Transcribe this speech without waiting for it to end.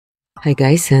Hi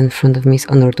guys, in front of me is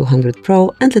Honor 200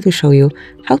 Pro and let me show you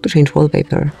how to change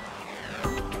wallpaper.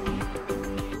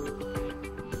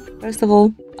 First of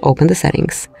all, open the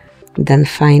settings, then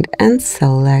find and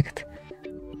select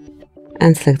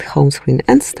home screen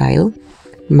and style,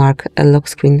 mark a lock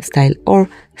screen style or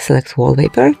select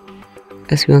wallpaper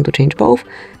as we want to change both,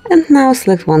 and now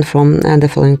select one from the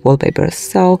following wallpapers.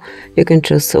 So you can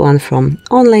choose one from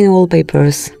online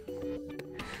wallpapers,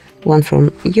 one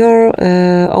from your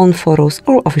own photos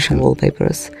or official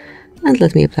wallpapers. And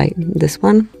let me apply this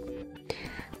one.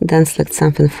 Then select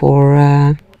something for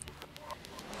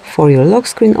your lock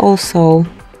screen also.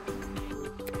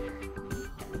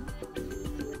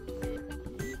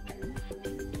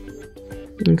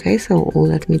 Okay, so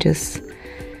let me just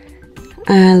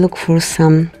look for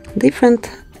some different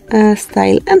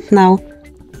style and now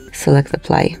select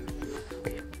apply.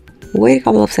 Wait a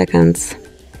couple of seconds.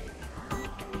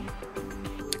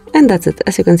 And that's it.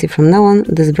 As you can see from now on,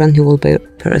 this brand new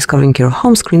wallpaper is covering your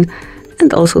home screen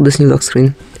and also this new lock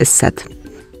screen is set.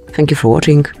 Thank you for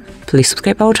watching. Please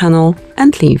subscribe our channel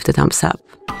and leave the thumbs up.